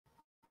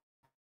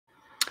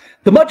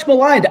The much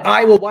maligned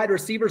Iowa wide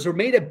receivers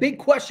remain a big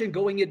question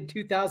going into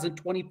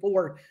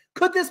 2024.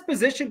 Could this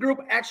position group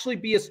actually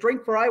be a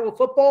strength for Iowa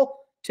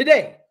football?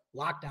 Today,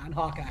 Locked On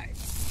Hawkeyes.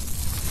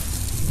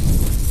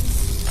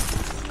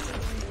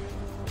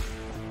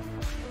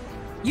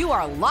 You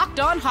are Locked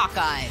On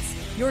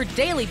Hawkeyes, your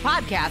daily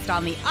podcast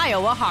on the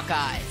Iowa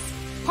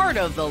Hawkeyes. Part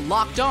of the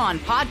Locked On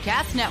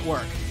Podcast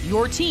Network,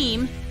 your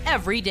team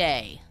every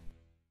day.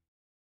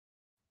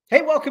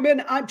 Hey, welcome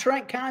in. I'm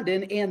Trent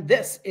Condon, and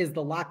this is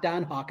the Locked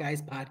On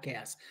Hawkeyes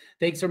podcast.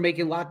 Thanks for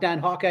making Locked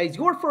On Hawkeyes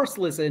your first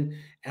listen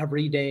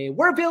every day.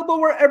 We're available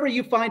wherever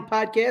you find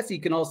podcasts. You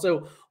can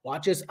also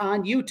watch us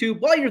on YouTube.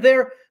 While you're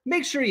there,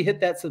 make sure you hit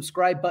that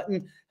subscribe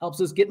button.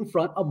 Helps us get in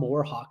front of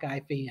more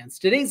Hawkeye fans.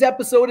 Today's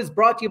episode is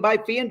brought to you by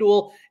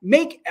FanDuel.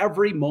 Make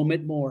every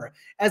moment more.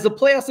 As the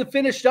playoffs have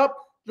finished up,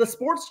 the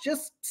sports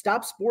just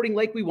stop sporting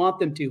like we want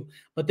them to.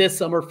 But this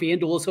summer,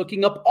 FanDuel is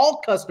hooking up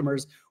all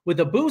customers with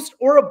a boost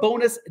or a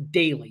bonus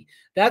daily.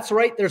 That's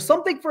right. There's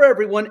something for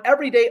everyone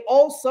every day,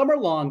 all summer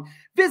long.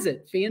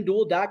 Visit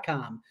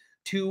FanDuel.com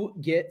to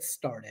get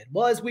started.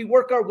 Well, as we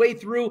work our way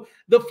through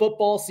the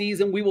football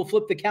season, we will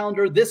flip the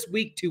calendar this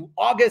week to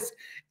August.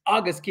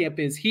 August camp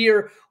is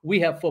here. We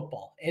have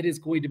football. It is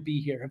going to be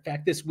here. In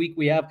fact, this week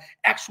we have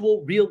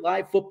actual real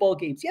live football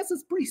games. Yes,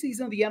 it's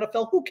preseason of the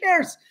NFL. Who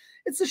cares?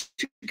 It's the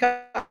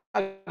Chicago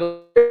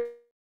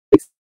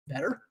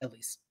better, at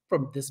least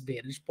from this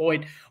vantage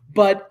point,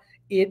 but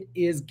it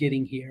is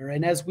getting here.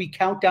 And as we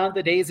count down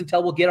the days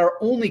until we'll get our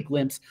only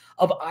glimpse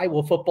of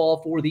Iowa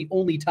football for the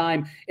only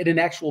time in an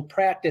actual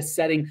practice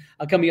setting,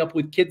 coming up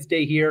with Kids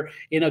Day here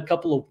in a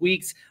couple of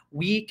weeks,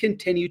 we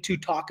continue to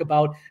talk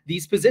about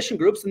these position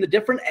groups and the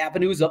different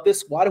avenues of this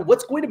squad and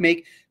what's going to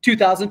make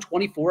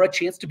 2024 a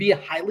chance to be a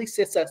highly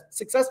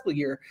successful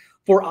year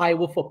for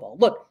Iowa football.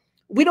 Look,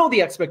 we know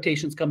the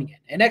expectations coming in,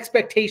 and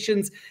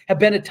expectations have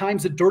been at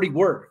times a dirty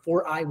word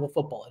for Iowa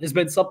football. It has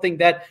been something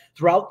that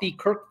throughout the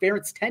Kirk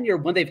Ferentz tenure,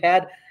 when they've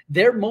had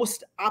their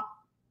most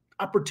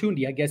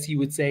opportunity, I guess you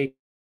would say,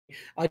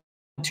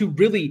 to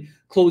really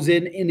close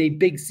in a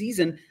big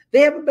season,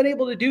 they haven't been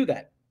able to do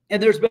that. And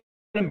there's been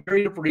a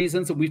myriad of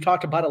reasons, and we've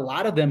talked about a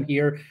lot of them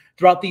here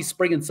throughout these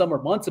spring and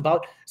summer months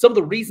about some of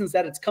the reasons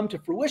that it's come to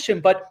fruition.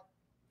 But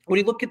when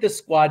you look at this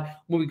squad,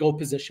 when we go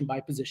position by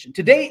position,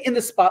 today in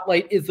the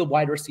spotlight is the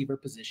wide receiver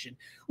position.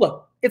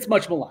 Look, it's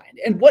much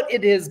maligned. And what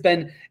it has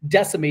been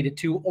decimated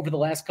to over the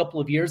last couple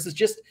of years is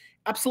just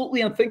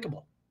absolutely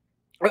unthinkable.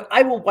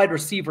 Iowa wide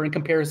receiver in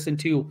comparison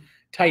to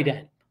tight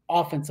end,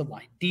 offensive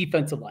line,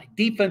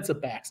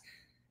 defensive backs,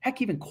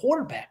 heck, even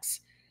quarterbacks.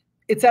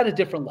 It's at a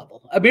different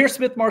level. Ihmir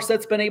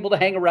Smith-Marsette's been able to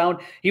hang around.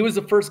 He was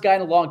the first guy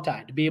in a long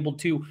time to be able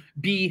to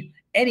be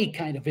any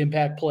kind of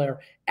impact player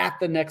at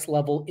the next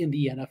level in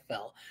the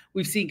NFL.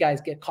 We've seen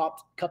guys get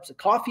cups of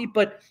coffee,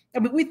 but I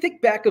mean, we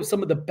think back of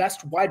some of the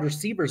best wide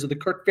receivers of the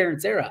Kirk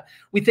Ferentz era.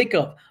 We think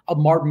of a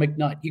Marvin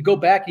McNutt. You go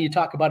back and you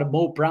talk about a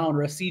Mo Brown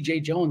or a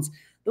CJ Jones.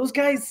 Those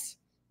guys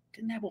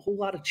didn't have a whole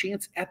lot of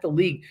chance at the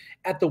league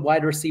at the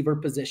wide receiver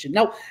position.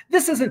 Now,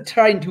 this isn't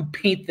trying to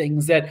paint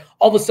things that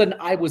all of a sudden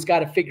Iowa's got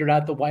to figure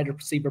out the wide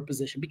receiver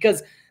position,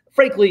 because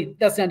frankly,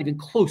 that's not even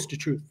close to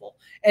truthful.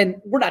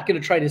 And we're not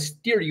going to try to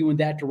steer you in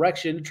that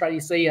direction, try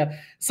to say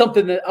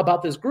something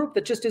about this group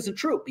that just isn't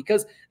true,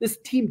 because this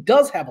team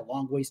does have a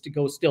long ways to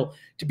go still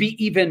to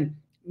be even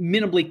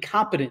minimally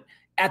competent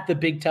at the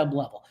Big Ten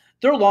level.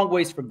 They're a long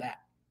ways from that.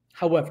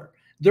 However,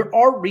 there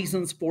are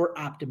reasons for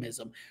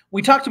optimism.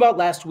 We talked about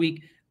last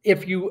week,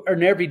 if you are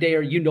an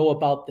everydayer, you know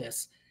about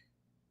this.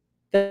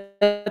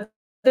 The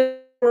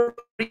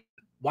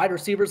wide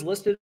receivers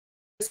listed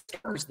as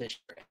stars this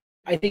year.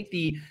 I think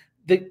the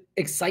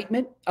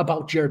excitement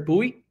about Jarriet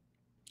Buie,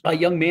 a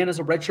young man as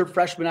a redshirt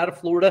freshman out of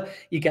Florida,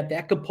 you got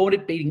that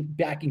component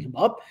backing him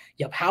up.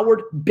 You have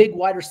Howard, big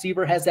wide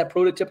receiver, has that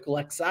prototypical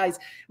X size.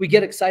 We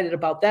get excited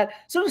about that.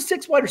 So the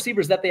 6 wide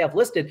receivers that they have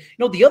listed, you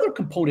know, the other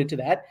component to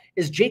that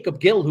is Jacob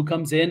Gill, who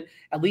comes in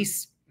at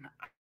least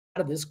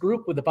out of this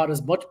group with about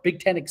as much Big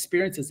Ten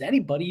experience as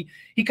anybody.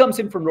 He comes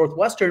in from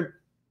Northwestern,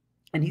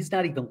 and he's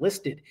not even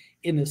listed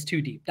in this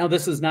 2 deep. Now,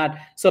 this is not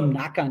some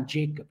knock on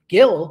Jacob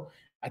Gill.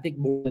 I think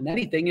more than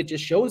anything, it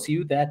just shows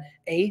you that,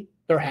 A,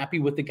 they're happy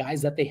with the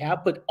guys that they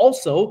have, but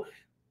also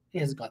he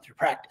hasn't gone through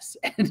practice.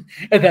 And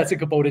that's a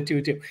component to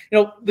it too. You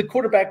know, the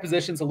quarterback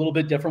position is a little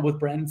bit different with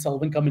Brandon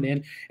Sullivan coming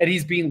in, and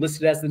he's being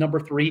listed as the number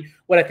 3,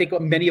 what I think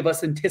many of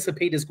us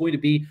anticipate is going to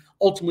be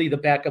ultimately the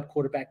backup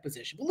quarterback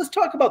position. But let's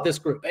talk about this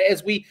group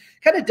as we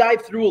kind of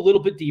dive through a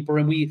little bit deeper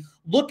and we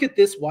look at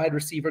this wide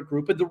receiver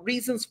group and the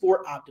reasons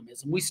for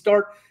optimism. We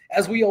start,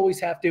 as we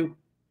always have to,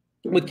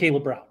 with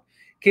Kaleb Brown.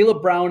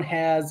 Kaleb Brown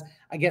has,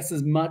 I guess,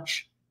 as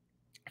much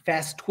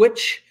fast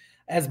twitch,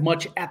 as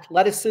much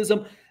athleticism.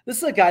 This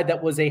is a guy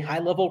that was a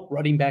high-level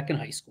running back in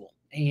high school.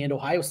 And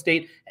Ohio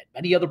State and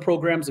many other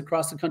programs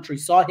across the country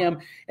saw him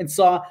and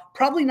saw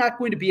probably not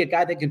going to be a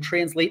guy that can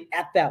translate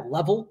at that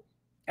level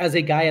as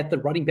a guy at the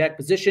running back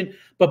position.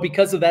 But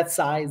because of that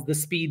size, the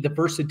speed, the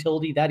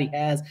versatility that he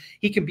has,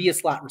 he can be a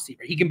slot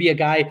receiver. He can be a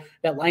guy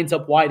that lines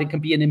up wide and can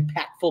be an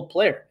impactful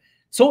player.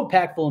 So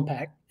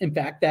impactful, in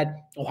fact,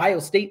 that Ohio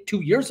State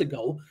 2 years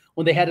ago,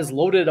 when they had as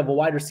loaded of a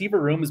wide receiver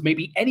room as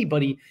maybe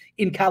anybody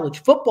in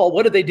college football,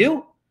 what did they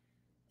do?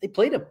 They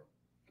played him.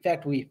 In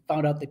fact, we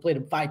found out they played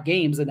him 5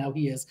 games, and now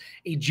he is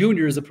a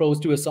junior as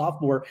opposed to a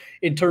sophomore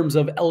in terms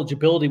of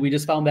eligibility. We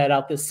just found that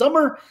out this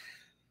summer,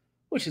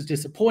 which is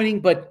disappointing,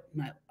 but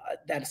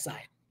that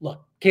aside,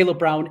 look, Kaleb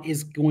Brown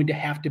is going to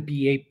have to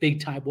be a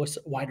big-time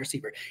wide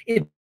receiver.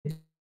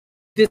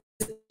 This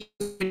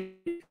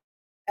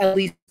at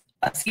least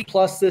a C+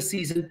 this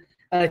season,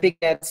 and I think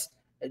that's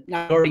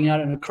not starting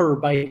out on a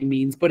curve by any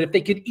means, but if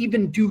they could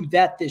even do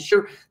that this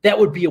year, that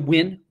would be a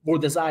win for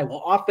this Iowa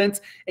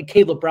offense, and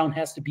Kaleb Brown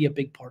has to be a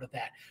big part of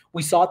that.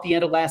 We saw at the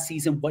end of last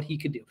season what he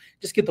could do.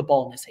 Just get the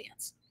ball in his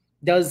hands.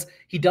 Does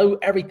he do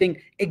everything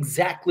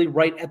exactly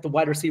right at the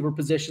wide receiver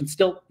position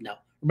still? No.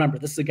 Remember,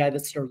 this is a guy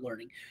that's still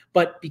learning.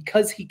 But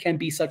because he can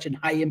be such a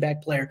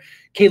high-impact player,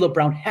 Kaleb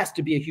Brown has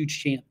to be a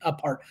huge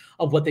part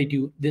of what they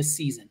do this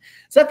season.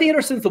 Seth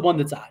Anderson's the one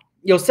that's odd.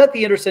 Seth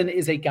Anderson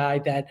is a guy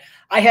that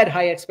I had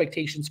high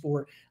expectations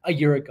for a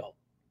year ago.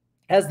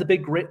 Has the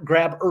big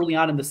grab early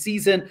on in the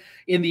season.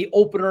 In the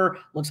opener,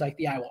 looks like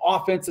the Iowa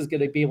offense is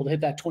going to be able to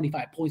hit that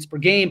 25 points per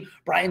game.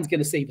 Brian's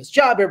going to save his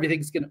job.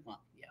 Everything's going to,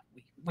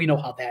 we know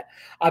how that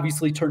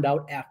obviously turned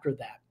out after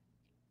that.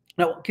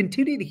 Now,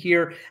 continue to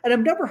hear, and I've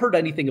never heard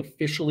anything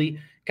officially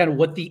kind of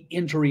what the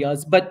injury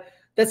is, but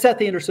that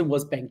Seth Anderson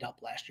was banged up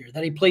last year,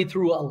 that he played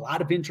through a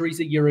lot of injuries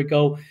a year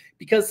ago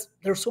because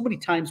there were so many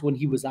times when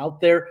he was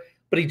out there,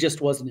 but he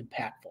just wasn't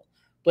impactful.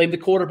 Blame the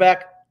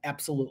quarterback?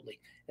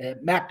 Absolutely.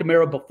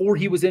 McNamara, before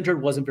he was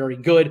injured, wasn't very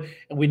good,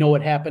 and we know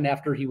what happened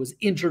after he was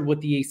injured with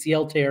the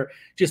ACL tear,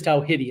 just how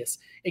hideous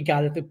it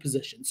got at the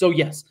position. So,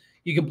 yes,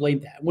 you can blame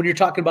that. When you're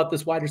talking about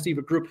this wide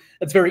receiver group,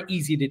 that's very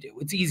easy to do.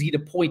 It's easy to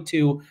point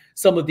to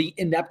some of the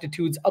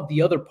ineptitudes of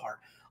the other part.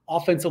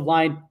 Offensive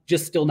line,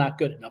 just still not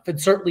good enough. And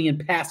certainly in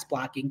pass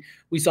blocking,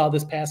 we saw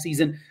this past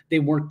season, they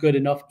weren't good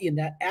enough in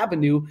that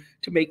avenue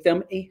to make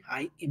them a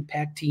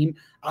high-impact team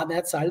on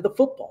that side of the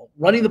football.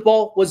 Running the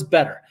ball was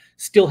better.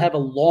 Still have a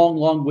long,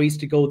 long ways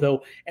to go,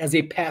 though, as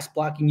a pass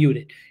blocking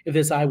unit. If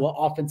this Iowa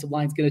offensive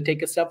line is going to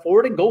take a step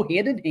forward and go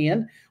hand in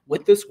hand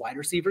with this wide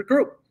receiver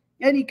group.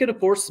 And you can, of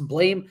course,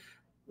 blame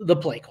the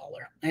play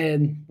caller.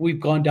 And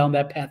we've gone down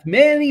that path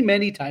many,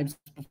 many times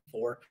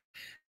before,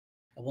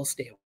 and we'll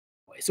stay away.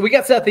 So we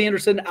got Seth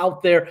Anderson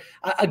out there.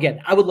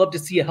 Again, I would love to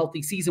see a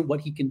healthy season,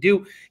 what he can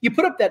do. You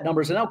put up that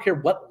numbers, and I don't care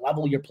what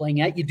level you're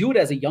playing at. You do it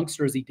as a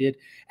youngster as he did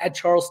at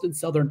Charleston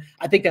Southern.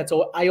 I think that's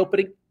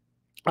eye-opening.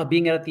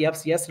 Being at the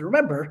FCS, and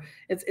remember,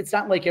 it's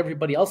not like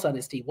everybody else on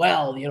his team.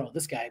 Well,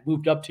 this guy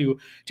moved up to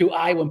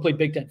Iowa and played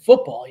Big Ten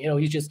football.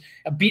 He's just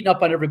beating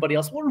up on everybody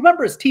else. Well,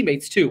 remember his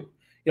teammates too.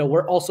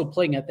 We're also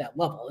playing at that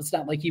level. It's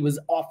not like he was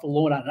off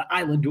alone on an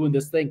island doing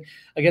this thing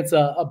against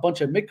a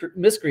bunch of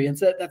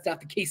miscreants. That's not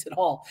the case at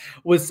all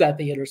with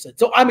Seth Anderson.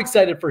 So I'm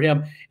excited for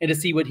him and to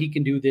see what he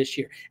can do this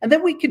year. And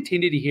then we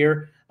continue to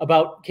hear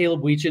about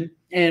Kaleb Wetjen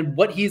and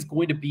what he's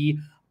going to be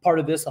part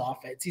of this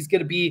offense. He's going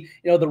to be,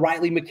 the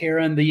Riley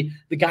McCarron,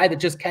 the guy that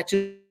just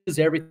catches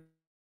everything.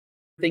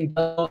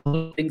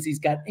 Things. He's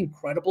got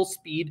incredible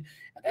speed,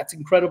 and that's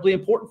incredibly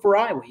important for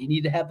Iowa. You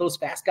need to have those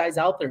fast guys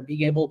out there and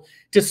being able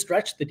to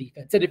stretch the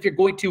defense. And if you're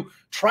going to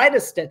try to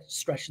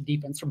stretch the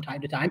defense from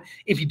time to time,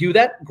 if you do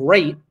that,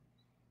 great.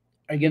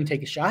 Are you going to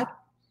take a shot?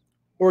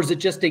 Or is it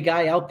just a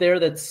guy out there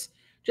that's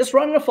just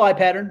running a fly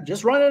pattern,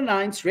 just running a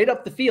 9 straight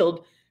up the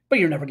field, but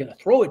you're never going to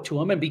throw it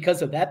to him? And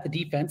because of that, the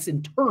defense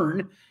in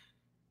turn,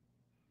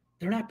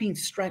 they're not being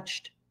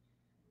stretched.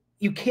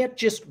 You can't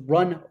just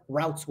run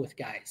routes with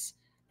guys.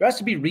 There has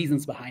to be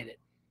reasons behind it.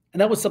 And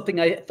that was something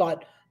I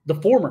thought the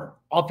former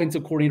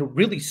offensive coordinator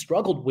really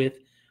struggled with,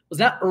 was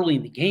not early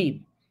in the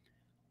game,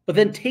 but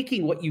then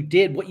taking what you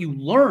did, what you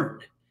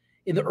learned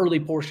in the early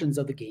portions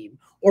of the game,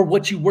 or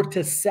what you worked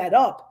to set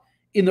up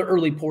in the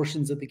early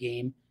portions of the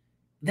game,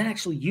 then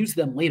actually use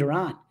them later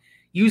on.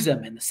 Use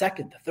them in the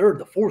second, the third,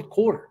 the fourth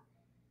quarter.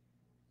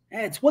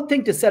 And it's one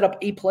thing to set up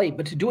a play,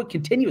 but to do it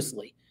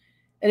continuously.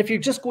 And if you're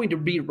just going to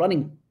be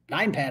running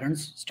 9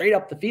 patterns straight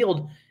up the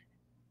field,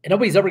 and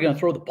nobody's ever going to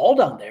throw the ball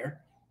down there,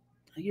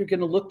 you're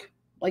going to look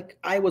like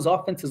Iowa's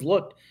offense has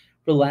looked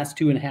for the last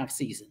 2.5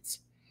 seasons.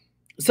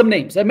 Some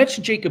names. I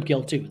mentioned Jacob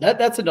Gill, too.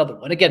 That's another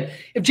one. Again,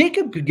 if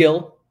Jacob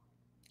Gill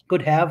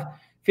could have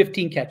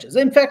 15 catches.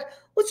 In fact,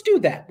 let's do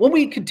that. When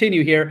we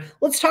continue here,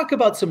 let's talk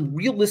about some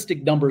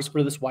realistic numbers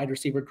for this wide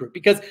receiver group,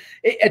 because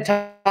at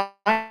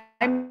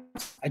times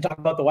I talk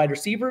about the wide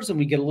receivers and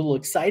we get a little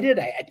excited.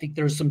 I think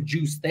there's some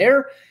juice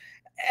there.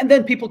 And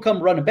then people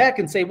come running back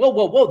and say,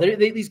 whoa,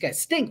 these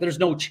guys stink. There's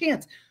no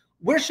chance.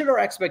 Where should our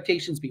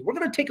expectations be? We're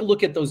going to take a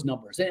look at those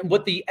numbers and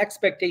what the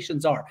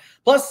expectations are.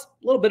 Plus,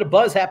 a little bit of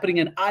buzz happening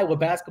in Iowa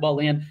basketball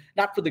land.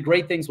 Not for the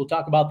great things. We'll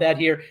talk about that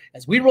here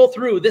as we roll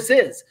through. This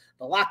is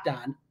the Locked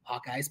On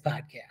Hawkeyes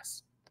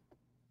Podcast.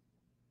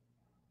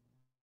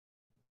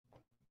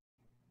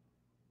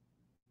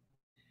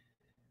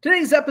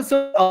 Today's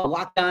episode of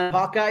Locked On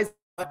Hawkeyes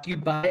brought to you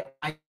by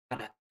Iowa.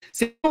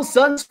 Simple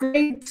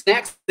sunscreen,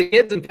 snacks for the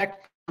kids. In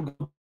fact,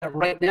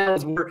 right now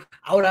as we're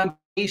out on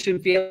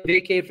family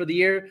vacay for the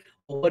year.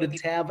 What do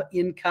these have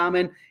in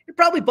common? You're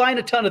probably buying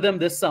a ton of them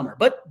this summer,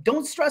 but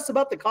don't stress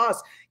about the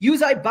cost.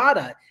 Use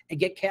Ibotta and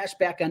get cash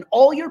back on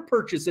all your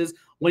purchases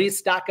when you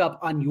stock up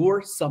on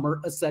your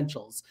summer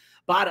essentials.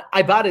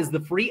 Ibotta is the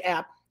free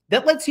app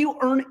that lets you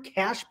earn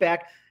cash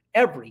back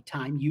every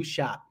time you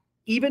shop,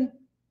 even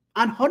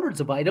on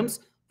hundreds of items,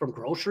 from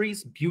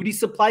groceries, beauty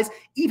supplies,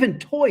 even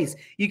toys.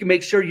 You can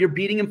make sure you're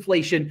beating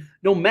inflation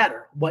no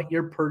matter what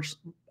you're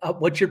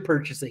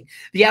purchasing.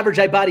 The average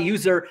Ibotta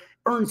user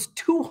earns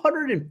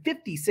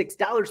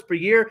 $256 per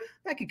year.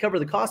 That could cover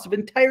the cost of an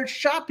entire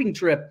shopping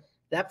trip,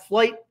 that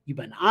flight you've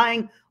been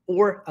eyeing,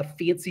 or a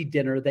fancy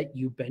dinner that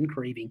you've been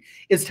craving.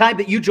 It's time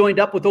that you joined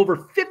up with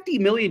over 50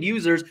 million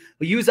users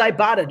who use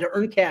Ibotta to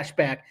earn cash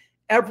back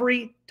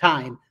every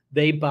time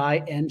they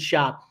buy and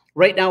shop.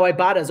 Right now,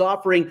 Ibotta is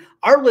offering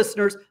our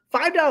listeners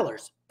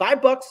 $5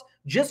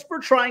 just for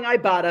trying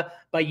Ibotta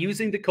by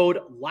using the code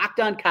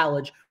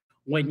LOCKEDONCollege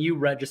when you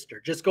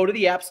register. Just go to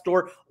the App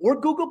Store or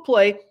Google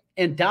Play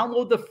and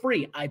download the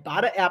free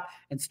Ibotta app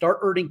and start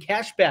earning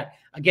cash back.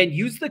 Again,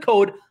 use the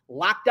code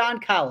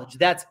LOCKEDONCollege.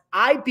 That's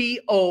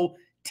IBOTTA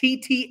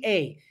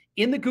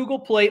in the Google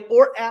Play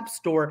or App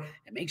Store,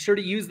 and make sure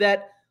to use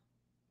that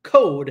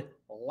code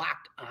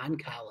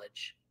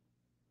LOCKEDONCollege.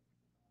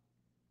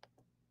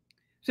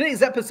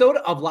 Today's episode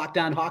of Locked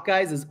On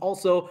Hawkeyes is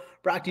also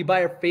brought to you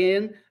by our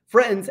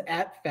friends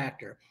at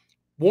Factor.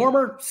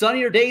 Warmer,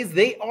 sunnier days,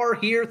 they are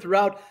here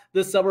throughout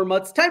the summer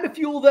months. Time to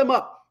fuel them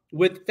up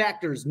with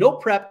Factor's no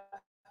prep,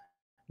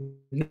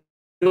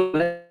 no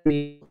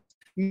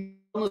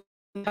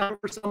time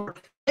for summer.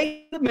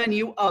 Make the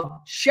menu of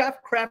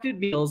chef-crafted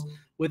meals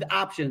with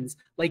options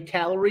like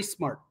Calorie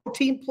Smart,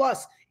 Protein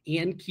Plus,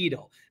 and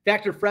Keto.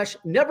 Factor Fresh,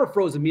 never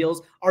frozen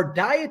meals are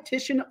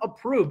dietitian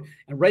approved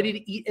and ready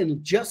to eat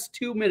in just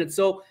 2 minutes.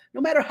 So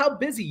no matter how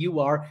busy you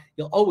are,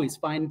 you'll always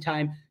find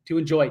time to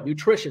enjoy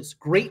nutritious,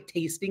 great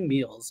tasting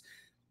meals.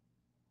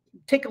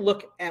 Take a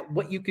look at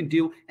what you can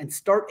do and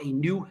start a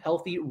new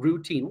healthy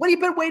routine. What have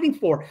you been waiting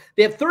for?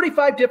 They have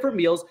 35 different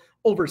meals,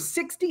 over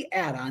 60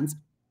 add-ons,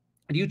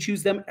 and you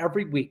choose them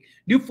every week.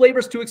 New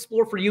flavors to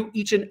explore for you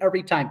each and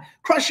every time.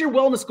 Crush your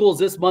wellness goals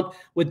this month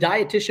with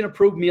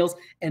dietitian-approved meals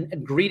and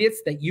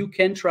ingredients that you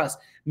can trust.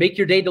 Make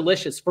your day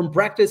delicious from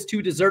breakfast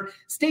to dessert.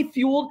 Stay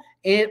fueled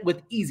and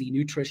with easy,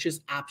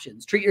 nutritious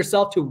options. Treat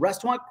yourself to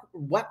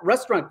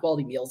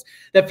restaurant-quality meals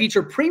that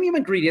feature premium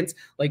ingredients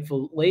like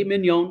filet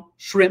mignon,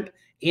 shrimp,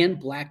 and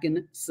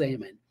blackened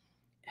salmon.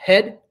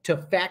 Head to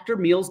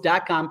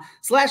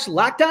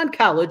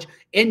factormeals.com/LockedOnCollege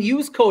and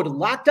use code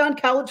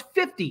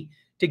LockedOnCollege50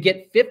 to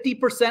get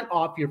 50%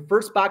 off your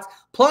first box.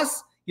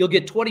 Plus, you'll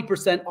get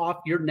 20%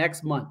 off your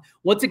next month.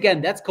 Once again,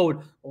 that's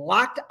code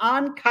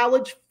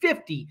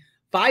LockedOnCollege50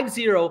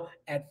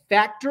 at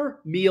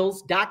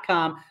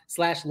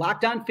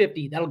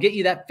factormeals.com/LockedOn50. That'll get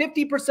you that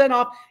 50%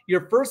 off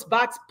your first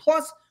box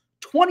plus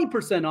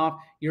 20% off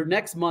your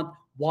next month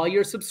while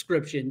your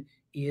subscription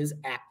is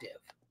active.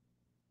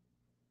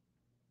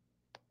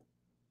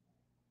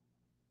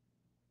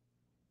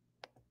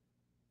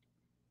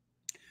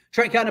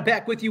 Trent Condon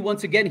back with you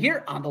once again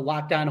here on the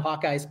Locked On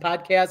Hawkeyes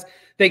podcast.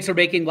 Thanks for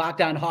making Locked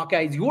On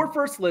Hawkeyes your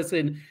first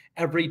listen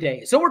every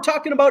day. So we're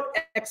talking about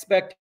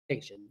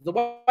expectations. The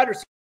wide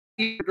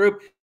receiver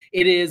group,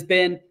 it has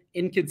been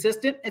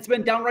inconsistent. It's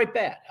been downright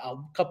bad. A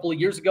couple of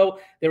years ago,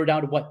 they were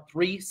down to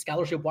 3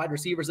 scholarship wide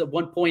receivers at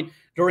one point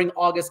during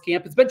August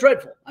camp. It's been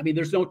dreadful. I mean,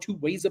 there's no two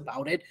ways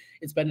about it.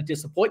 It's been a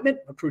disappointment.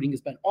 Recruiting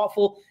has been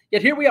awful.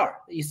 Yet here we are.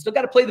 You still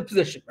got to play the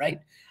position, right?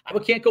 I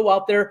can't go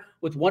out there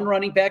with one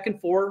running back and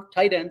 4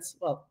 tight ends.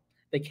 Well,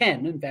 they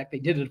can. In fact, they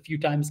did it a few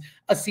times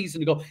a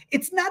season ago.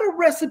 It's not a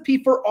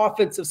recipe for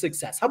offensive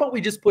success. How about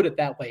we just put it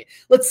that way?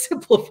 Let's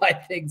simplify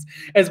things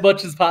as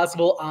much as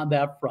possible on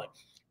that front.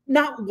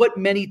 Not what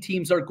many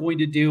teams are going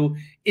to do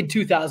in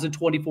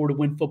 2024 to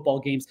win football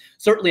games,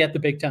 certainly at the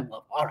Big Ten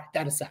level. All right,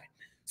 that aside.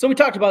 So we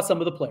talked about some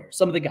of the players,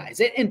 some of the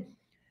guys. And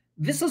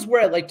this is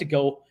where I like to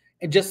go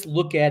and just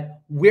look at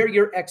where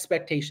your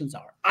expectations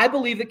are. I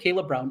believe that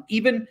Kaleb Brown,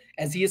 even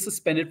as he is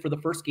suspended for the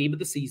first game of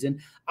the season,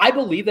 I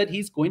believe that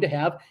he's going to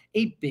have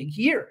a big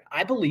year.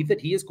 I believe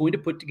that he is going to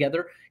put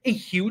together a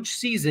huge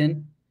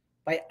season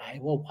by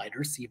Iowa wide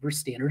receiver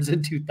standards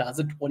in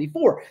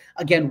 2024.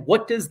 Again,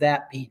 what does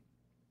that mean?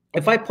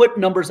 If I put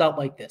numbers out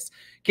like this,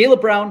 Kaleb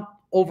Brown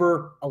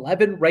over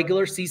 11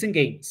 regular season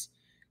games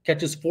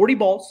catches 40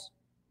 balls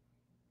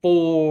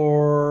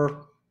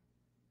for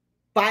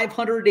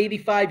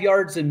 585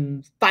 yards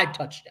and 5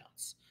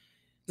 touchdowns.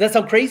 Does that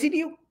sound crazy to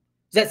you?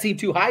 Does that seem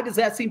too high? Does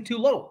that seem too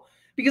low?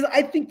 Because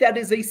I think that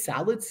is a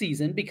solid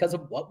season because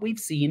of what we've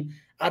seen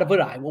out of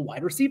an Iowa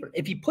wide receiver.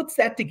 If he puts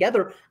that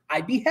together,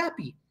 I'd be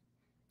happy.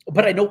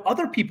 But I know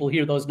other people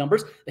hear those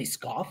numbers. They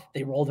scoff.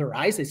 They roll their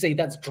eyes. They say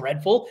that's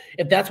dreadful.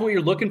 If that's what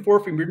you're looking for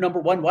from your number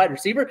 1 wide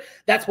receiver,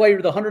 that's why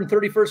you're the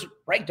 131st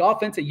ranked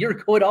offense a year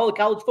ago in all of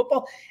college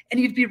football. And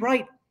you'd be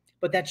right.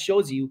 But that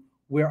shows you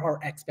where our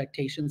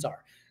expectations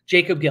are.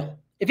 Jacob Gill,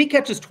 if he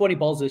catches 20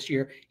 balls this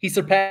year, he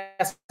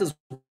surpasses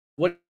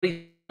what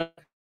he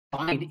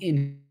find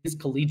in his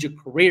collegiate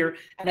career.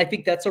 And I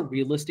think that's a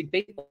realistic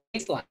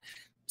baseline.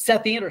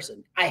 Seth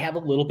Anderson, I have a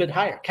little bit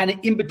higher, kind of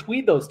in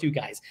between those two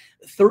guys.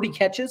 30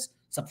 catches,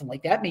 something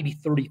like that, maybe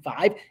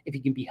 35 if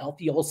he can be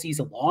healthy all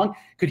season long.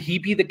 Could he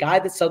be the guy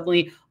that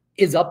suddenly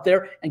is up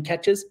there and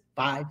catches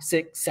 5,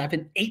 6,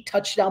 7, 8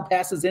 touchdown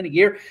passes in a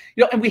year?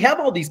 And we have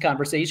all these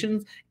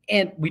conversations,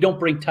 and we don't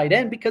bring tight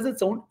end because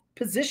it's own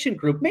position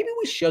group. Maybe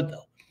we should,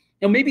 though.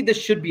 Maybe this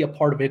should be a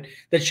part of it.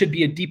 That should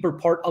be a deeper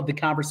part of the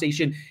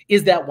conversation,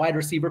 is that wide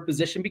receiver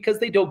position, because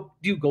they do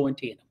go in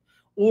tandem.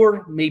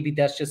 Or maybe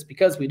that's just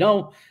because we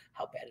know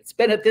how bad it's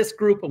been at this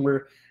group and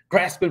we're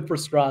grasping for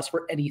straws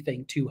for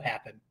anything to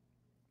happen.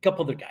 A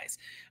couple other guys.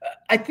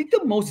 I think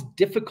the most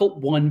difficult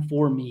one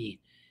for me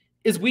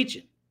is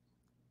Wetjen.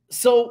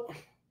 So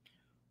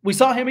we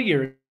saw him a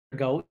year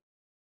ago.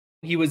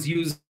 He was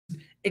used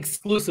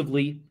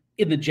exclusively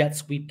in the jet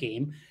sweep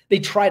game. They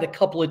tried a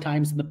couple of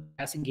times in the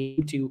passing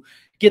game to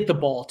get the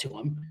ball to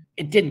him.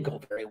 It didn't go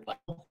very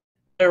well.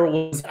 There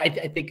was, I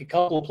think, a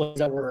couple of plays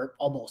that were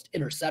almost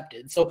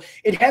intercepted. So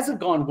it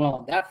hasn't gone well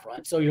on that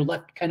front. So you're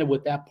left kind of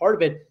with that part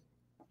of it.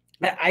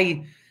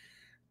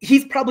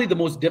 He's probably the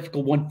most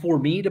difficult one for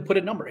me to put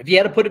a number. If you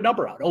had to put a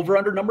number out, over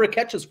under number of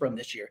catches from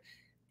this year,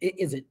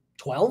 is it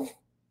 12?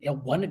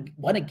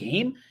 One a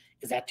game?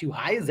 Is that too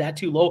high? Is that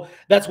too low?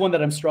 That's one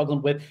that I'm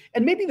struggling with.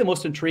 And maybe the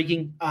most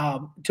intriguing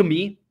to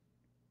me,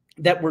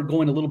 that we're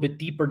going a little bit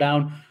deeper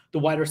down the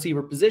wide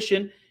receiver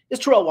position, is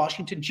Terrell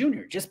Washington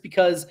Jr., just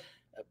because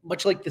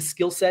much like the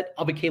skill set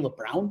of a Kaleb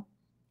Brown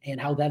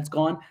and how that's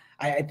gone,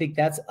 I think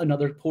that's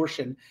another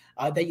portion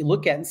that you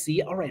look at and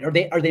see, all right,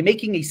 are they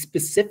making a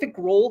specific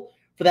role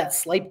for that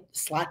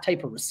slot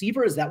type of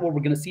receiver? Is that what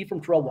we're going to see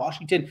from Terrell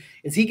Washington?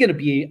 Is he going to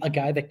be a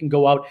guy that can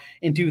go out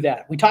and do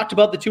that? We talked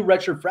about the 2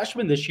 redshirt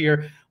freshmen this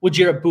year with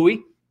Jarriet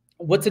Buie.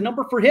 What's a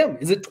number for him?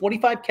 Is it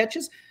 25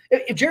 catches?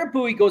 If Jarriet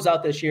Buie goes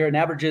out this year and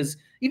averages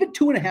even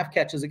 2.5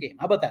 catches a game,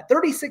 how about that?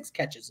 36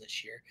 catches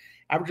this year,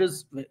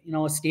 averages,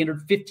 a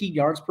standard 15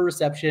 yards per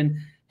reception,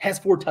 has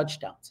 4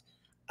 touchdowns.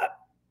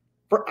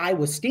 For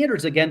Iowa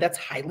standards, again, that's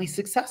highly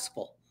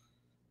successful.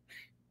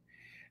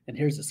 And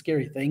here's the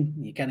scary thing.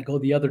 You kind of go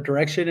the other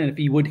direction. And if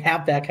he would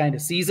have that kind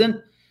of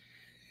season,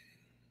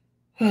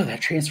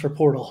 that transfer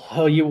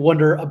portal, you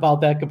wonder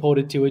about that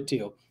component to it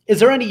too. Is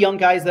there any young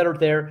guys that are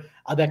there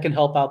that can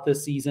help out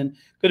this season?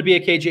 Could it be a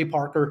KJ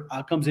Parker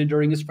comes in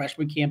during his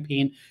freshman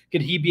campaign?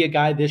 Could he be a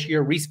guy this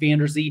year? Reese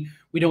Vanderzee,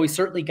 we know he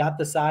certainly got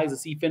the size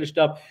as he finished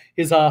up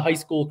his high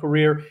school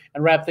career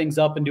and wrapped things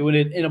up and doing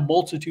it in a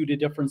multitude of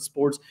different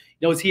sports.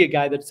 Is he a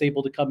guy that's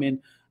able to come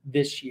in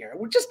this year?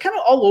 We're just kind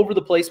of all over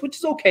the place, which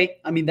is okay.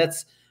 I mean,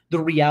 that's the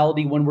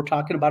reality when we're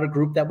talking about a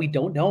group that we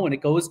don't know, and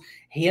it goes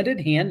hand in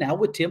hand now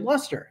with Tim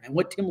Lester and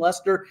what Tim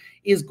Lester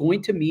is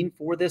going to mean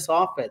for this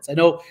offense. I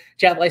know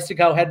Chad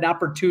Leistikow had an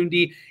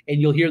opportunity, and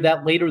you'll hear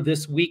that later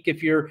this week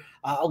if you're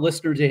a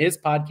listener to his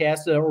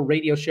podcast or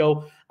radio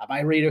show, my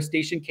radio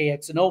station,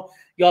 KXNO,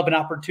 you'll have an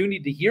opportunity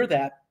to hear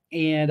that.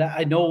 And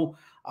I know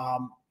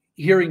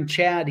hearing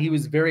Chad, he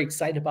was very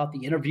excited about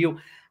the interview.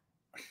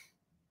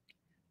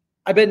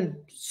 I've been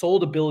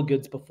sold a bill of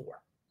goods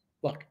before.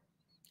 Look,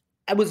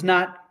 I was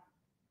not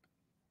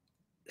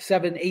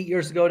 7, 8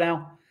 years ago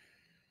now.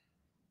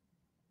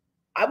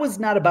 I was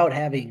not about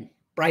having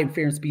Brian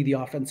Ferentz be the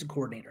offensive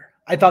coordinator.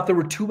 I thought there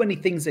were too many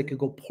things that could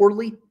go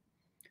poorly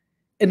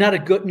and not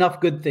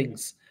enough good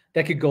things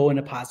that could go in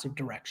a positive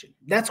direction.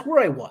 That's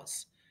where I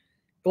was.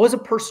 It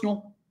wasn't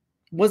personal.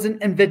 It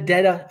wasn't a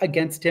vendetta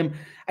against him.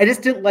 I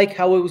just didn't like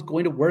how it was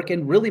going to work.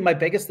 And really my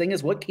biggest thing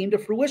is what came to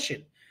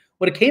fruition.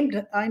 When it came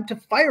time to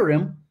fire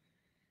him,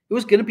 it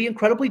was going to be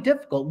incredibly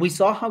difficult. We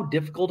saw how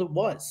difficult it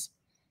was.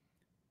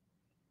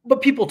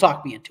 But people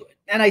talked me into it.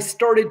 And I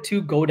started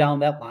to go down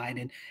that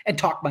line and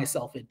talk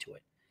myself into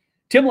it.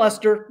 Tim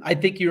Lester, I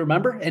think you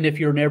remember, and if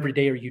you're an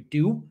everydayer, you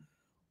do,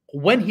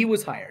 when he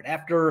was hired,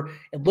 after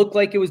it looked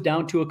like it was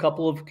down to a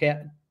couple of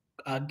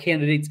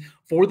candidates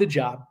for the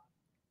job,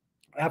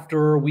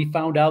 after we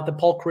found out that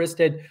Paul Christ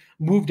had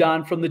moved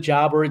on from the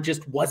job or it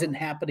just wasn't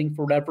happening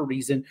for whatever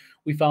reason,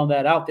 we found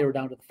that out. They were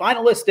down to the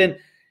finalist, and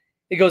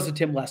it goes to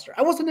Tim Lester.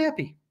 I wasn't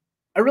happy.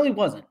 I really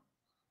wasn't.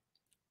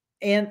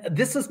 And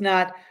this is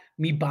not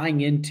me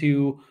buying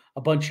into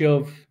a bunch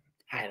of,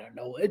 I don't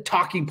know,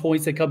 talking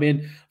points that come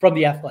in from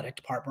the athletic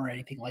department or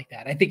anything like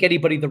that. I think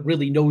anybody that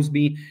really knows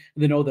me,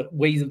 they know the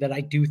ways that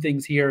I do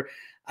things here,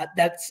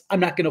 I'm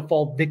not going to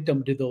fall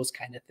victim to those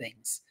kind of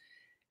things.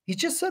 He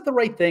just said the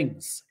right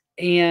things.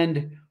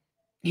 And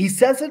he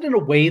says it in a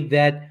way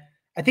that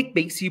I think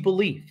makes you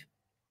believe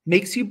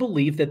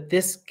that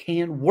this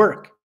can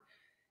work.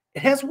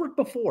 It has worked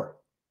before.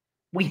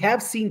 We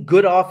have seen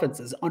good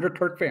offenses under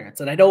Kirk Ferentz.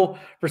 And I know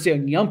for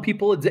some young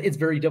people, it's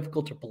very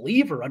difficult to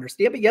believe or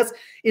understand, but yes,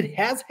 it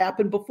has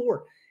happened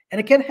before and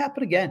it can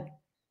happen again.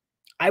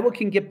 Iowa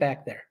can get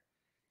back there.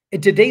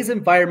 In today's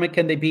environment,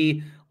 can they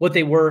be what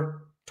they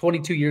were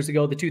 22 years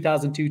ago, the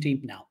 2002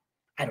 team? No,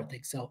 I don't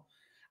think so.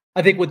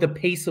 I think with the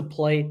pace of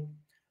play,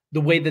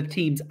 the way the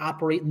teams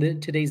operate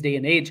in today's day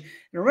and age,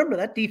 and remember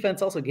that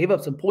defense also gave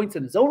up some points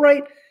in its own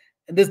right.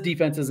 And this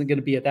defense isn't going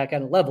to be at that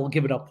kind of level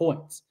giving up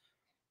points.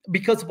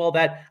 Because of all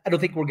that, I don't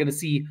think we're going to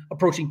see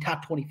approaching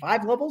top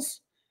 25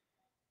 levels.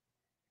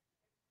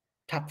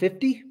 Top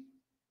 50?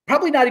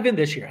 Probably not even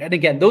this year. And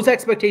again, those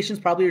expectations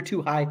probably are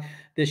too high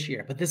this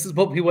year. But this is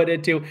what we went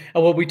into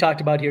and what we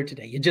talked about here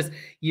today.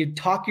 You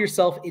talk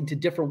yourself into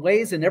different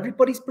ways, and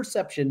everybody's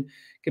perception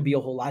can be a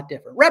whole lot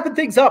different. Wrapping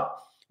things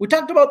up, we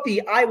talked about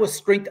the Iowa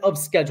strength of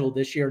schedule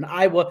this year and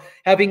Iowa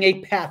having a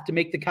path to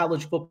make the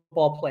college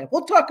football playoff.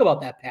 We'll talk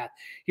about that path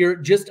here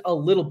just a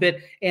little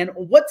bit and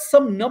what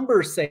some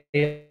numbers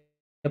say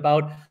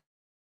about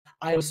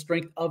Iowa's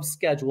strength of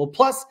schedule.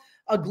 Plus,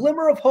 a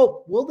glimmer of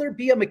hope. Will there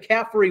be a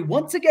McCaffery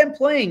once again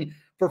playing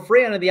for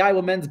Fran and the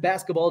Iowa men's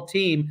basketball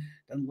team?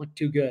 Doesn't look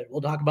too good.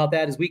 We'll talk about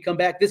that as we come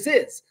back. This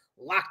is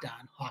Locked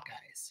On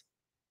Hawkeyes.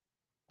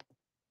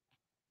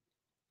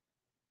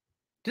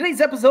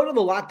 Today's episode of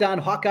the Locked On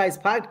Hawkeyes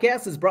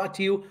podcast is brought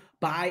to you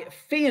by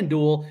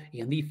FanDuel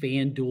and the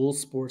FanDuel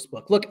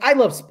Sportsbook. Look, I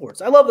love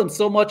sports. I love them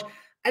so much.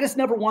 I just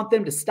never want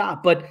them to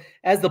stop. But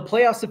as the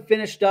playoffs have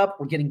finished up,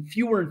 we're getting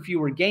fewer and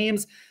fewer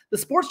games. The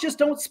sports just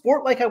don't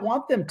sport like I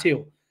want them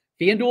to.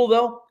 FanDuel,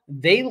 though,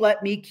 they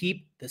let me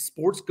keep the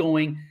sports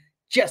going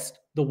just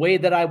the way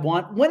that I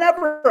want,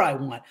 whenever I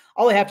want.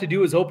 All I have to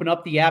do is open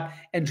up the app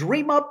and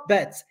dream up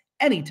bets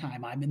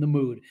anytime I'm in the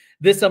mood.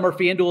 This summer,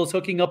 FanDuel is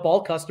hooking up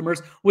all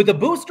customers with a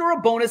boost or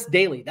a bonus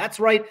daily. That's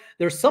right.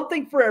 There's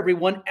something for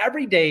everyone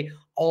every day,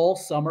 all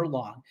summer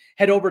long.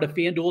 Head over to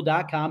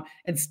FanDuel.com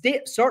and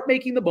start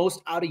making the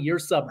most out of your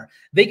summer.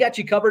 They got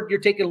you covered. You're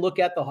taking a look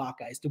at the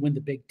Hawkeyes to win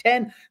the Big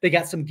Ten. They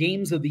got some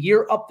games of the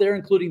year up there,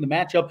 including the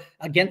matchup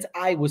against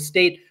Iowa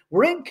State.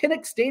 We're in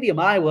Kinnick Stadium.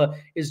 Iowa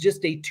is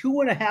just a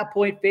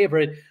 2.5-point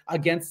favorite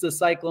against the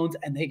Cyclones,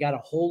 and they got a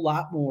whole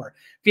lot more.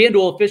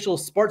 FanDuel, official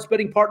sports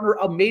betting partner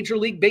of Major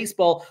League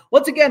Baseball.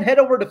 Once again, head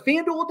over to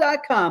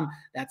FanDuel.com.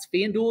 That's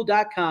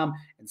FanDuel.com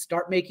and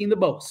start making the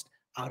most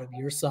out of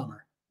your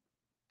summer.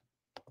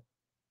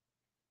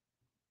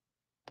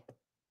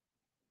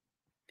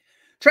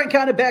 Trent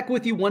Condon back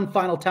with you one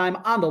final time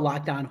on the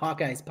Locked On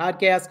Hawkeyes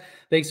podcast.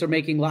 Thanks for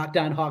making Locked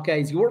On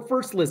Hawkeyes your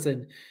first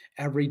listen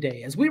every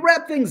day. As we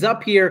wrap things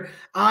up here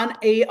on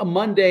a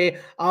Monday,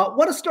 I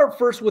want to start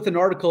first with an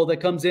article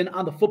that comes in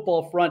on the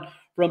football front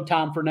from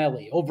Tom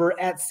Fornelli over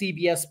at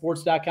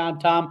CBSSports.com.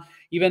 Tom,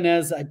 even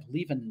as I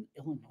believe in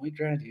Illinois,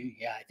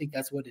 yeah, I think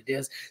that's what it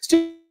is.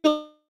 Still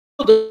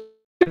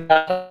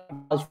football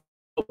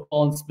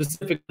and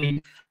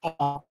specifically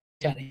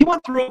he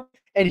went through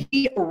and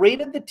he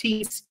rated the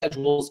team's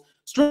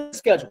strength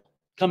schedule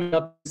coming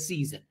up this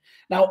season.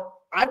 Now,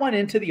 I went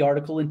into the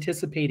article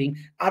anticipating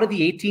out of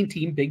the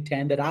 18-team Big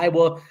Ten that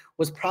Iowa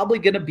was probably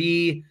going to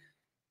be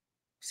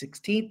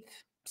 16th,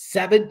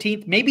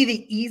 17th, maybe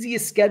the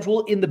easiest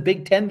schedule in the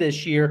Big Ten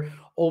this year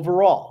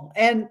overall.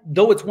 And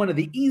though it's one of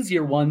the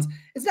easier ones,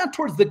 it's not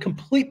towards the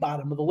complete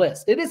bottom of the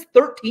list. It is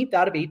 13th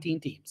out of 18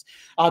 teams.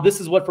 This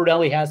is what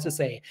Fornelli has to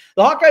say.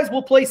 The Hawkeyes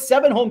will play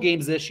 7 home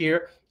games this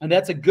year, and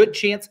that's a good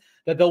chance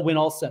that they'll win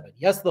all 7.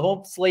 Yes, the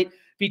home slate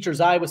features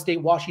Iowa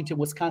State, Washington,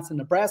 Wisconsin,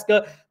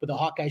 Nebraska, but the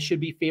Hawkeyes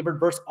should be favored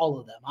versus all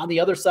of them. On the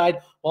other side,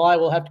 while I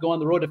will have to go on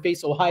the road to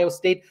face Ohio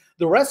State,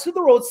 the rest of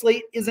the road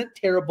slate isn't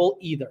terrible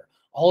either.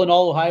 All in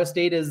all, Ohio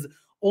State is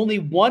only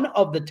one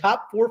of the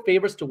top 4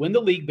 favorites to win the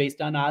league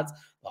based on odds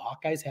the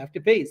Hawkeyes have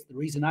to face. The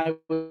reason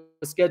Iowa's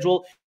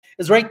schedule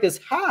is ranked this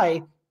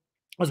high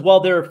is while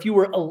there are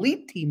fewer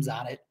elite teams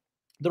on it,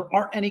 there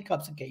aren't any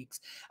cups and cakes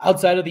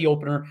outside of the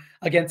opener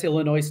against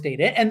Illinois State.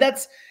 And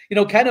that's,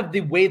 kind of the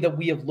way that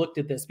we have looked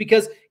at this.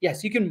 Because,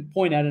 yes, you can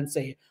point at it and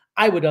say,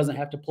 Iowa doesn't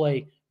have to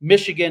play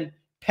Michigan,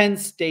 Penn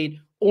State,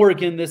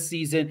 Oregon this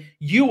season,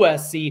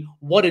 USC.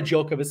 What a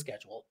joke of a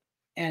schedule.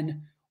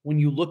 And when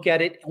you look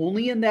at it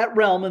only in that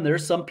realm, and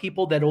there's some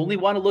people that only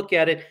want to look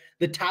at it,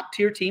 the top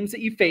tier teams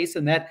that you face,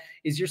 and that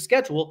is your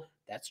schedule,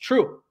 that's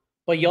true.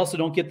 But you also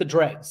don't get the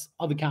dregs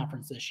of the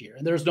conference this year.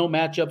 And there's no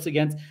matchups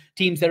against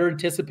teams that are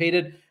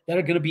anticipated that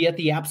are going to be at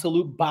the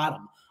absolute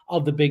bottom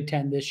of the Big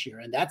Ten this year.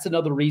 And that's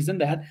another reason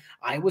that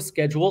Iowa's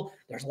schedule,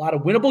 there's a lot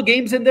of winnable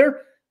games in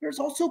there. There's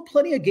also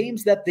plenty of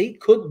games that they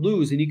could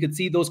lose. And you could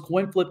see those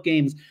coin flip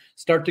games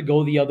start to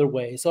go the other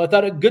way. So I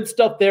thought good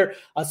stuff there.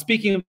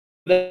 Speaking of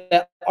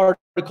that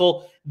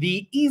article,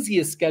 the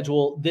easiest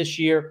schedule this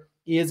year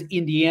is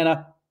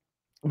Indiana.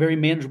 A very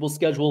manageable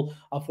schedule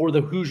for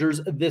the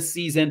Hoosiers this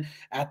season.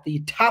 At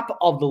the top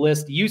of the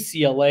list,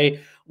 UCLA.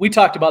 We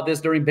talked about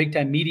this during Big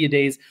Ten Media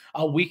Days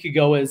a week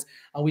ago as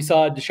we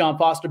saw Deshaun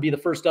Foster be the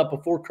first up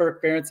before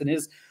Kirk Ferentz and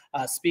his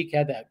speak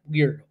had that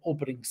weird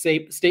opening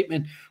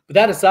statement. But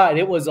that aside,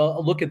 it was a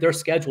look at their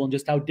schedule and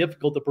just how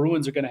difficult the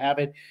Bruins are going to have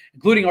it,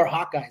 including our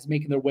Hawkeyes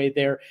making their way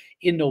there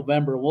in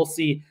November. We'll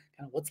see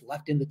kind of what's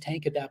left in the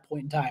tank at that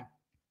point in time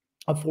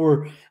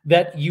for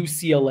that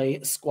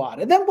UCLA squad.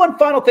 And then one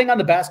final thing on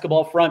the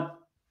basketball front,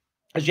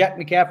 as Jack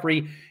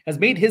McCaffery has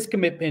made his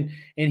commitment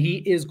and he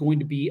is going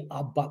to be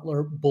a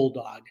Butler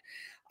Bulldog.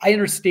 I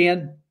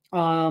understand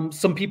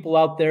some people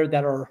out there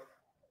that are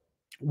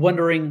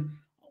wondering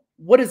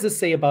what does this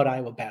say about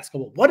Iowa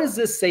basketball? What does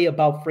this say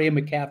about Fran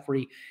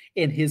McCaffery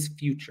and his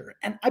future?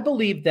 And I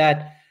believe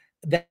that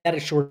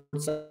is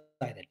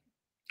short-sighted.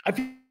 I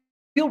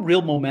feel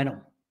real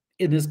momentum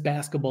in this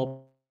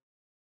basketball,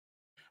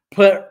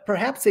 but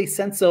perhaps a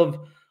sense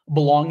of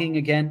belonging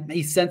again,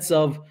 a sense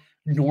of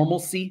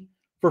normalcy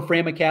for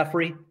Fran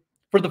McCaffery.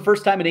 For the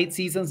first time in 8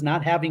 seasons,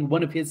 not having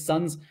one of his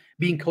sons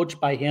being coached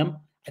by him,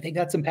 I think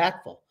that's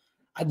impactful.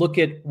 I look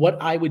at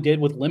what Iowa did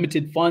with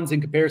limited funds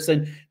in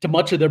comparison to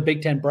much of their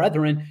Big Ten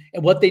brethren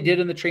and what they did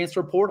in the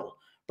transfer portal,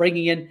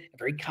 bringing in a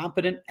very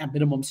competent, at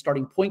minimum,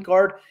 starting point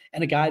guard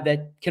and a guy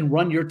that can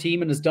run your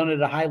team and has done it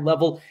at a high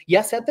level,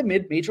 yes, at the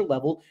mid-major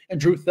level, and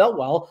Drew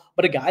Thelwell,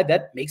 but a guy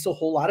that makes a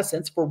whole lot of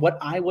sense for what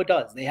Iowa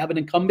does. They have an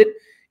incumbent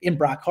in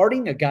Brock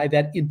Harding, a guy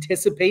that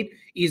anticipate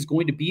is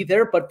going to be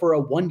there, but for a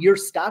one-year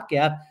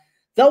stopgap,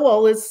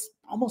 Thelwell is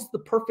almost the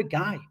perfect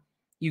guy.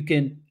 You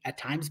can, at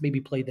times, maybe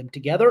play them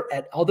together.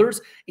 At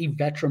others, a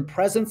veteran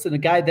presence and a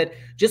guy that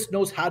just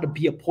knows how to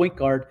be a point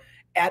guard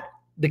at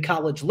the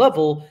college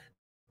level.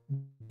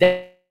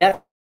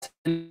 That's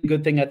a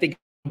good thing, I think,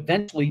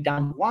 eventually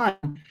down the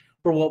line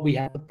for what we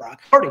have with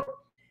Brock Harding.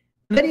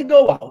 And then you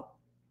go out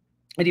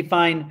and you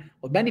find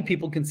what many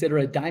people consider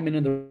a diamond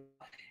in the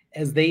rough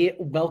as they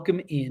welcome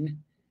in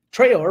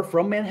Traore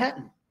from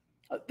Manhattan.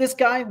 This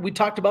guy, we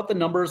talked about the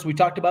numbers, we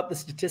talked about the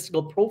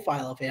statistical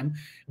profile of him,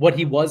 what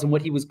he was and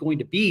what he was going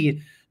to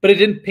be, but it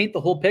didn't paint the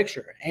whole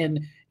picture.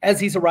 And as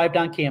he's arrived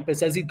on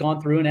campus, as he's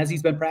gone through, and as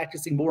he's been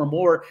practicing more and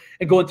more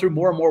and going through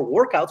more and more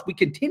workouts, we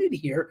continue to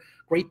hear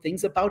great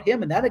things about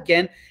him. And that,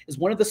 again, is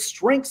one of the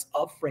strengths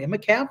of Fran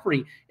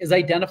McCaffery, is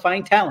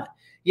identifying talent.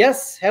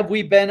 Yes, have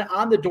we been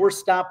on the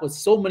doorstep with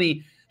so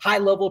many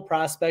high-level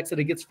prospects that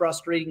it gets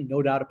frustrating?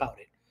 No doubt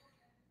about it.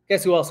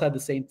 Guess who else had the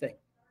same thing?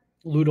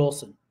 Lute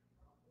Olson.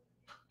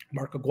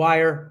 Mark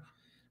Aguirre,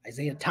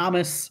 Isaiah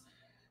Thomas.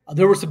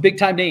 There were some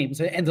big-time names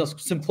and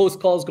some close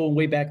calls going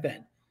way back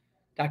then.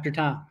 Dr.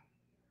 Tom,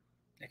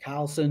 Nick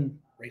Collison,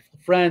 Rafe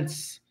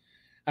LaFrentz.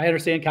 I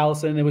understand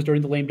Collison, it was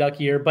during the lame duck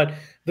year, but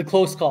the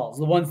close calls,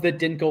 the ones that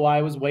didn't go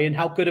Iowa's way, and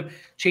how could have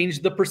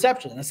changed the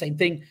perception. And the same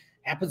thing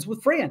happens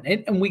with Fran.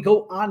 And we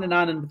go on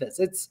and with this.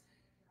 It's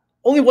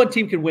only one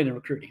team can win in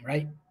recruiting,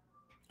 right?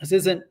 This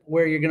isn't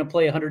where you're going to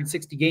play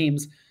 160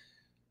 games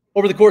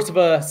over the course of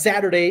a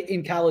Saturday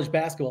in college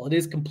basketball. It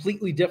is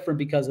completely different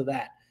because of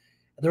that.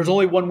 There's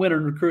only one winner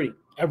in recruiting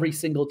every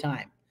single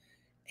time.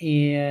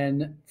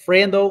 And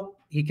Fran, though,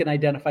 he can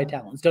identify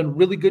talent. He's done a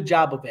really good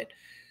job of it.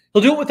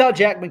 He'll do it without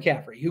Jack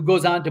McCaffery, who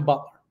goes on to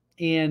Butler.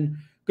 And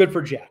good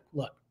for Jack.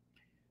 Look,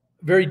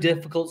 very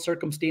difficult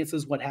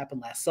circumstances, what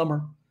happened last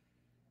summer.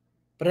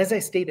 But as I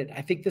stated,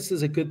 I think this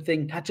is a good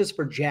thing, not just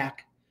for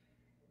Jack,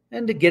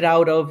 and to get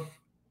out of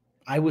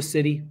Iowa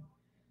City,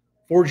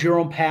 forge your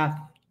own path.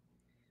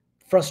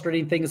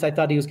 Frustrating thing is I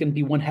thought he was going to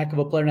be one heck of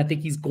a player, and I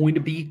think he's going to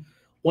be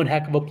one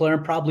heck of a player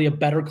and probably a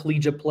better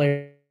collegiate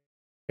player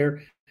than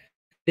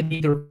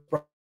either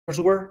brothers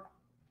were.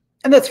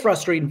 And that's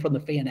frustrating from the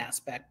fan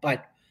aspect,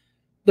 but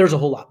there's a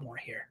whole lot more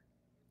here.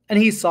 And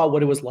he saw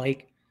what it was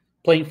like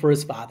playing for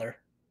his father.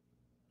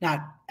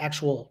 Not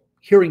actual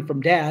hearing from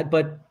dad,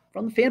 but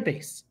from the fan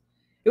base.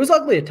 It was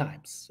ugly at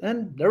times,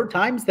 and there were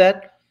times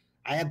that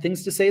I had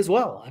things to say as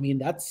well. I mean,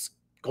 that's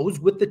goes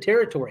with the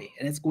territory,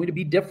 and it's going to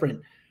be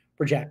different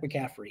for Jack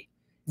McCaffery.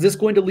 Is this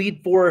going to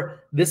lead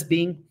for this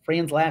being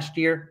Fran's last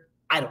year?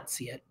 I don't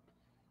see it.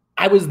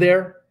 I was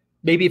there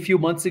maybe a few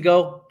months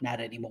ago, not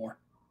anymore.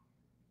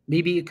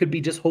 Maybe it could be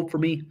just hope for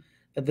me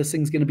that this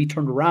thing's going to be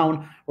turned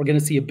around. We're going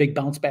to see a big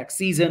bounce back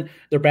season.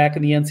 They're back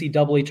in the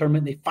NCAA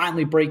tournament. They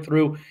finally break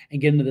through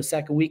and get into the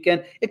second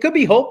weekend. It could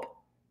be hope.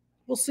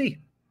 We'll see.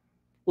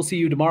 We'll see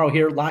you tomorrow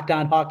here, Locked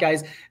On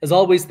Hawkeyes. As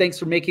always, thanks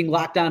for making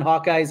Locked On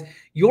Hawkeyes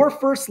your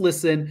first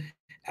listen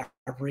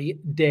every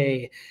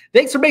day.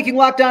 Thanks for making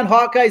Locked On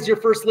Hawkeyes your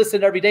first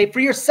listen every day.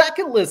 For your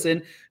second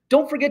listen,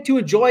 don't forget to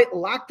enjoy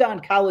Locked On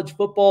College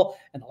Football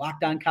and the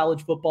Locked On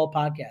College Football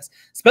Podcast.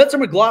 Spencer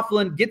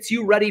McLaughlin gets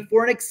you ready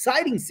for an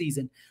exciting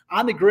season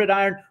on the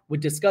gridiron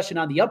with discussion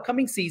on the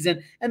upcoming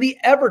season and the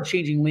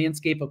ever-changing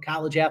landscape of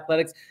college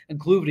athletics,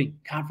 including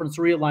conference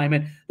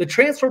realignment, the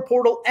transfer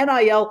portal,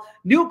 NIL,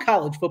 new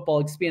college football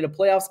expanded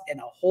playoffs,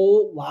 and a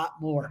whole lot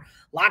more.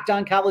 Locked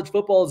On College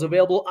Football is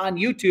available on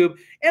YouTube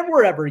and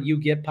wherever you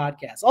get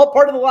podcasts. All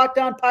part of the Locked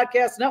On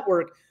Podcast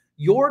Network,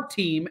 your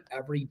team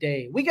every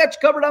day. We got you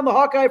covered on the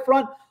Hawkeye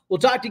front. We'll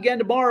talk to you again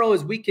tomorrow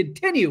as we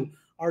continue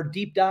our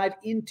deep dive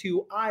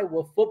into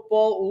Iowa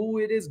football. Ooh,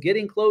 it is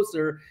getting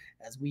closer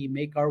as we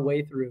make our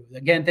way through.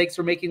 Again, thanks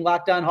for making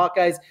Locked On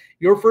Hawkeyes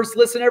your first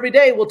listen every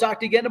day. We'll talk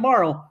to you again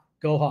tomorrow.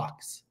 Go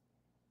Hawks.